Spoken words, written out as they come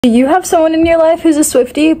Do you have someone in your life who's a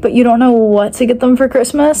Swiftie, but you don't know what to get them for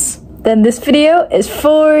Christmas? Then this video is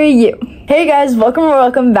for you. Hey guys,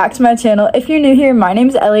 welcome back to my channel. If you're new here, my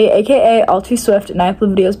name's Ellie, aka All Too Swift, and I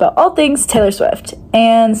upload videos about all things Taylor Swift,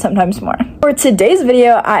 and sometimes more. For today's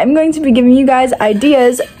video, I'm going to be giving you guys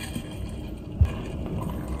ideas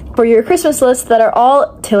for your Christmas list that are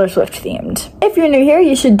all Taylor Swift themed. If you're new here,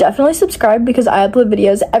 you should definitely subscribe because I upload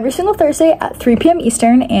videos every single Thursday at 3 p.m.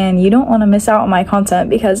 Eastern, and you don't want to miss out on my content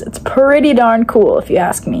because it's pretty darn cool if you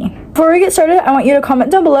ask me. Before we get started, I want you to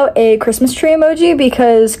comment down below a Christmas tree emoji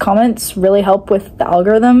because comments really help with the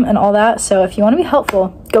algorithm and all that. So if you want to be helpful,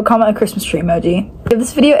 go comment a Christmas tree emoji. Give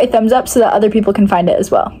this video a thumbs up so that other people can find it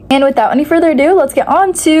as well. And without any further ado, let's get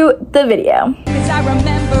on to the video. I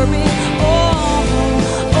remember it all.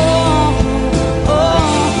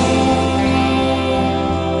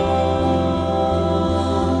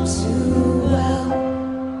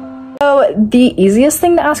 So the easiest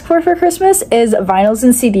thing to ask for Christmas is vinyls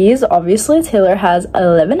and CDs. Obviously, Taylor has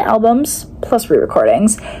 11 albums plus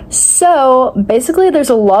re-recordings. So basically, there's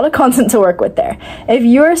a lot of content to work with there. If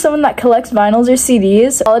you are someone that collects vinyls or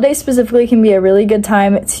CDs, holidays specifically can be a really good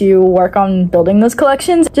time to work on building those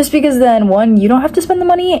collections. Just because then, one, you don't have to spend the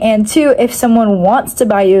money, and two, if someone wants to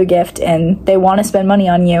buy you a gift and they want to spend money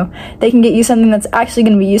on you, they can get you something that's actually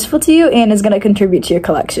going to be useful to you and is going to contribute to your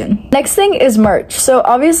collection. Next thing is merch. So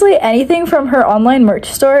obviously, anything from her online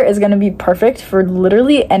merch store is going to be perfect for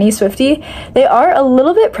literally any Swiftie. They are a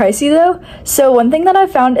little bit pricey though, so one thing that I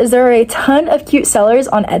found is there are a ton of cute sellers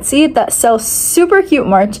on Etsy that sell super cute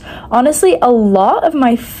merch. Honestly, a lot of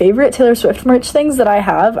my favorite Taylor Swift merch things that I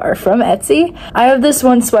have are from Etsy. I have this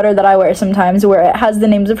one sweater that I wear sometimes where it has the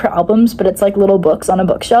names of her albums, but it's like little books on a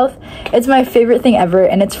bookshelf. It's my favorite thing ever,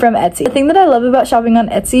 and it's from Etsy. The thing that I love about shopping on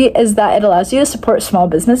Etsy is that it allows you to support small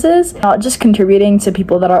businesses, not just contributing to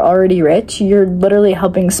people that are already rich. You're literally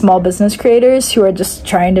helping small business creators who are just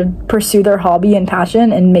trying to pursue their hobby and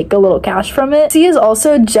passion and make a little cash from it. Etsy is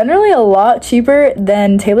also generally a lot cheaper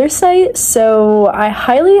than Taylor's site, so I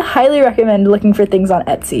highly recommend looking for things on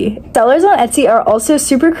Etsy. Sellers on Etsy are also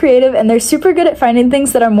super creative, and they're super good at finding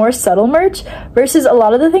things that are more subtle merch versus a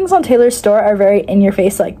lot of the things on Taylor's store are very in your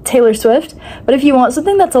face, like Taylor Swift. But if you want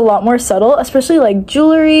something that's a lot more subtle, especially like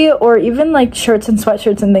jewelry or even like shirts and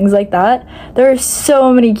sweatshirts and things like that, there are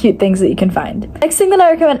so many cute things that you can find. Next thing that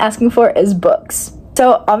I recommend asking for is books.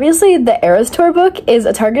 So obviously the Eras Tour book is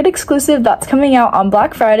a Target exclusive that's coming out on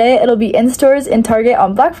Black Friday. It'll be in stores in Target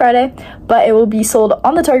on Black Friday, but it will be sold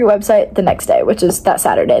on the Target website the next day, which is that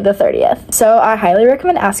Saturday, the 30th. So I highly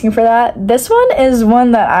recommend asking for that. This one is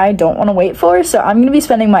one that I don't want to wait for, so I'm going to be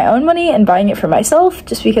spending my own money and buying it for myself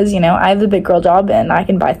just because, you know, I have the big girl job and I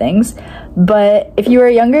can buy things. But if you are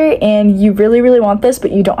younger and you really want this,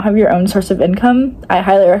 but you don't have your own source of income, I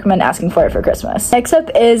highly recommend asking for it for Christmas. Next up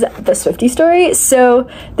is the Swiftie story. So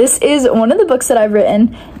this is one of the books that I've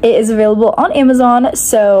written. It is available on Amazon,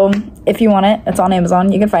 so if you want it, it's on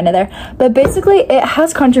Amazon, you can find it there. But basically, it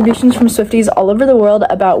has contributions from Swifties all over the world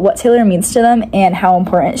about what Taylor means to them and how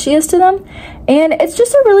important she is to them. And it's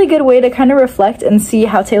just a really good way to kind of reflect and see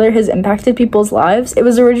how Taylor has impacted people's lives. It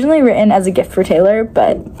was originally written as a gift for Taylor,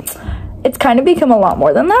 but it's kind of become a lot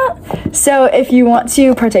more than that. So if you want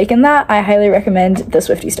to partake in that, I highly recommend the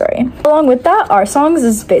Swiftie story. Along with that, Our Songs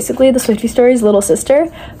is basically the Swiftie story's little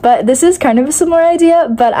sister, but this is kind of a similar idea.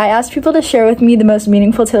 But I asked people to share with me the most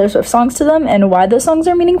meaningful Taylor Swift songs to them and why those songs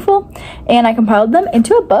are meaningful, and I compiled them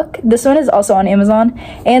into a book. This one is also on Amazon,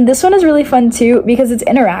 and this one is really fun too because it's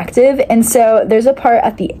interactive. And so there's a part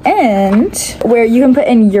at the end where you can put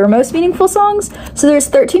in your most meaningful songs. So there's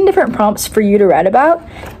 13 different prompts for you to write about,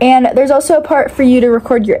 and there's also a part for you to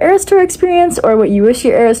record your Eras Tour experience or what you wish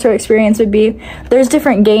your Eras Tour experience would be. There's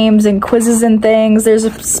different games and quizzes and things. There's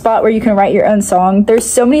a spot where you can write your own song. There's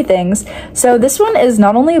so many things. So this one is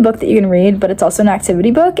not only a book that you can read, but it's also an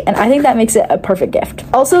activity book, and I think that makes it a perfect gift.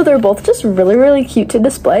 Also, they're both just really cute to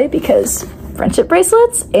display because friendship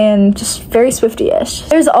bracelets and just very Swiftie-ish.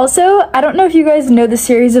 There's also, I don't know if you guys know the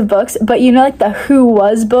series of books, but you know, like the Who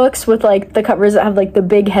Was books with like the covers that have like the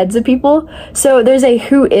big heads of people. So there's a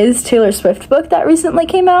Who Is Taylor Swift book that recently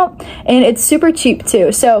came out, and it's super cheap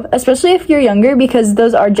too. So especially if you're younger, because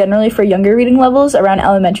those are generally for younger reading levels around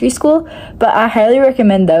elementary school, but I highly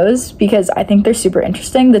recommend those because I think they're super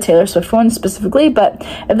interesting, the Taylor Swift one specifically. But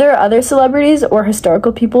if there are other celebrities or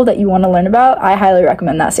historical people that you want to learn about, I highly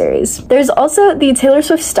recommend that series. There's also the Taylor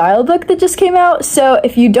Swift style book that just came out. So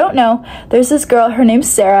if you don't know, there's this girl, her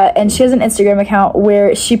name's Sarah, and she has an Instagram account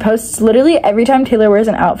where she posts literally every time Taylor wears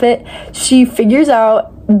an outfit. She figures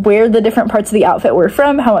out where the different parts of the outfit were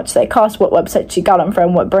from, how much they cost, what website she got them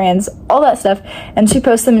from, what brands, all that stuff, and she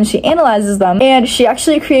posts them and she analyzes them. And she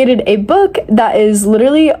actually created a book that is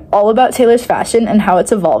literally all about Taylor's fashion and how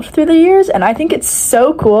it's evolved through the years, and I think it's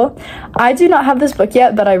so cool. I do not have this book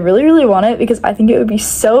yet, but I really want it because I think it would be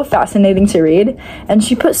so fascinating to read, and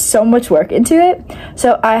she put so much work into it,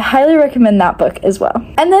 so I highly recommend that book as well.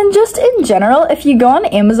 And then just in general, if you go on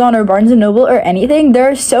Amazon or Barnes & Noble or anything, there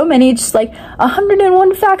are so many just like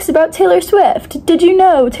 101 facts about Taylor Swift, did you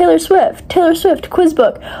know, Taylor Swift quiz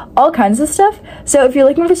book, all kinds of stuff. So if you're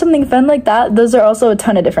looking for something fun like that, those are also a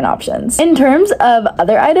ton of different options. In terms of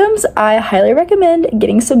other items, I highly recommend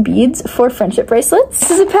getting some beads for friendship bracelets.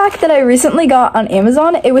 This is a pack that I recently got on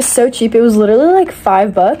Amazon. It was so cheap, it was literally like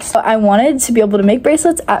 $5. I wanted to be able to make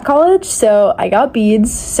bracelets at college, so I got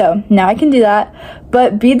beads, so now I can do that.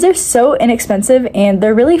 But beads are so inexpensive and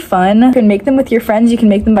they're really fun. You can make them with your friends, you can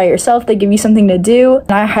make them by yourself, they give you something to do.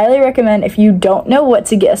 And I highly recommend, if you don't know what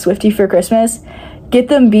to get a Swiftie for Christmas, get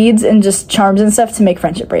them beads and just charms and stuff to make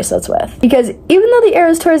friendship bracelets with. Because even though the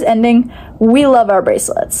Eras Tour is ending, we love our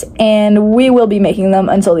bracelets and we will be making them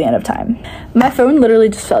until the end of time. My phone literally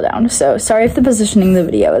just fell down, so sorry if the positioning of the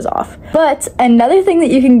video is off. But another thing that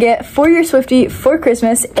you can get for your Swiftie for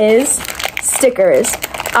Christmas is stickers.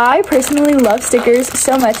 I personally love stickers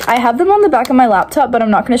so much. I have them on the back of my laptop, but I'm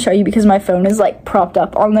not going to show you because my phone is like propped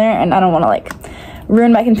up on there and I don't want to like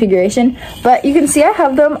ruin my configuration. But you can see I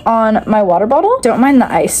have them on my water bottle. Don't mind the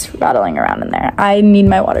ice rattling around in there. I need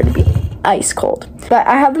my water to be ice cold. But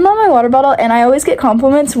I have them on my water bottle and I always get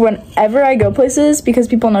compliments whenever I go places because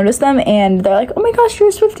people notice them and they're like, oh my gosh, you're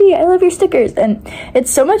a Swiftie, I love your stickers. And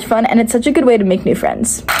it's so much fun and it's such a good way to make new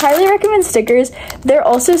friends. Highly recommend stickers. They're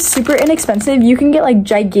also super inexpensive. You can get like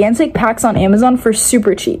gigantic packs on Amazon for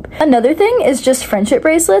super cheap. Another thing is just friendship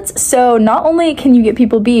bracelets. So not only can you get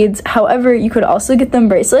people beads, however, you could also get them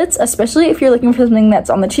bracelets, especially if you're looking for something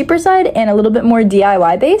that's on the cheaper side and a little bit more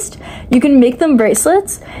DIY based. You can make them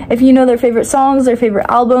bracelets if you know their favorite songs, their favorite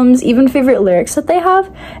albums, even favorite lyrics that they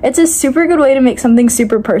have. It's a super good way to make something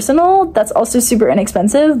super personal that's also super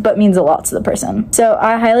inexpensive but means a lot to the person. So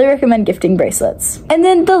I highly recommend gifting bracelets. And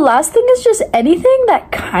then the last thing is just anything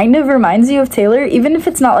that kind of reminds you of Taylor, even if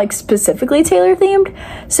it's not like specifically Taylor themed.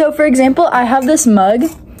 So for example, I have this mug.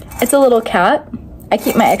 It's a little cat. I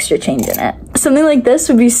keep my extra change in it. Something like this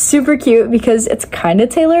would be super cute because it's kind of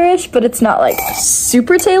Taylor-ish, but it's not like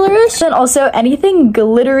super Taylor-ish. And also anything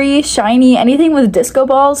glittery, shiny, anything with disco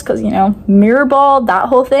balls, because, you know, mirror ball, that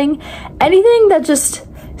whole thing. Anything that just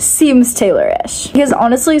seems Taylor-ish. Because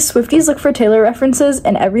honestly, Swifties look for Taylor references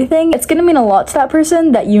and everything. It's gonna mean a lot to that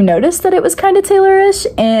person that you noticed that it was kind of Taylor-ish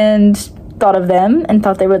and thought of them and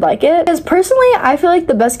thought they would like it. Because personally, I feel like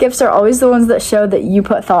the best gifts are always the ones that show that you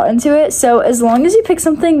put thought into it. So as long as you pick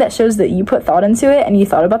something that shows that you put thought into it and you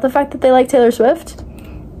thought about the fact that they like Taylor Swift,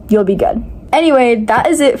 you'll be good. Anyway, that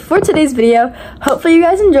is it for today's video. Hopefully you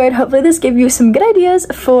guys enjoyed. Hopefully this gave you some good ideas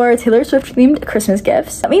for Taylor Swift themed Christmas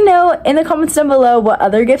gifts. Let me know in the comments down below what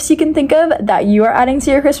other gifts you can think of that you are adding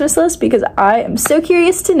to your Christmas list because I am so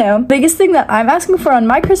curious to know. Biggest thing that I'm asking for on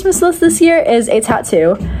my Christmas list this year is a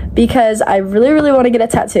tattoo because I really want to get a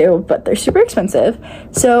tattoo, but they're super expensive.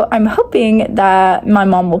 So I'm hoping that my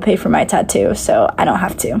mom will pay for my tattoo so I don't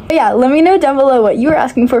have to. But yeah, let me know down below what you are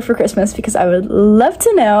asking for Christmas because I would love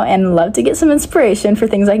to know and love to get some inspiration for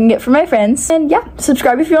things I can get for my friends. And yeah,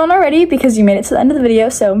 subscribe if you aren't already because you made it to the end of the video,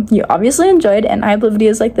 so you obviously enjoyed, and I upload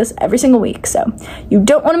videos like this every single week, so you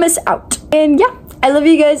don't want to miss out. And yeah, I love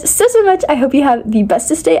you guys so much. I hope you have the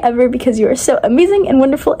bestest day ever because you are so amazing and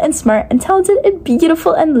wonderful and smart and talented and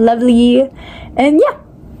beautiful and lovely. And yeah,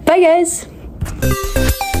 bye guys.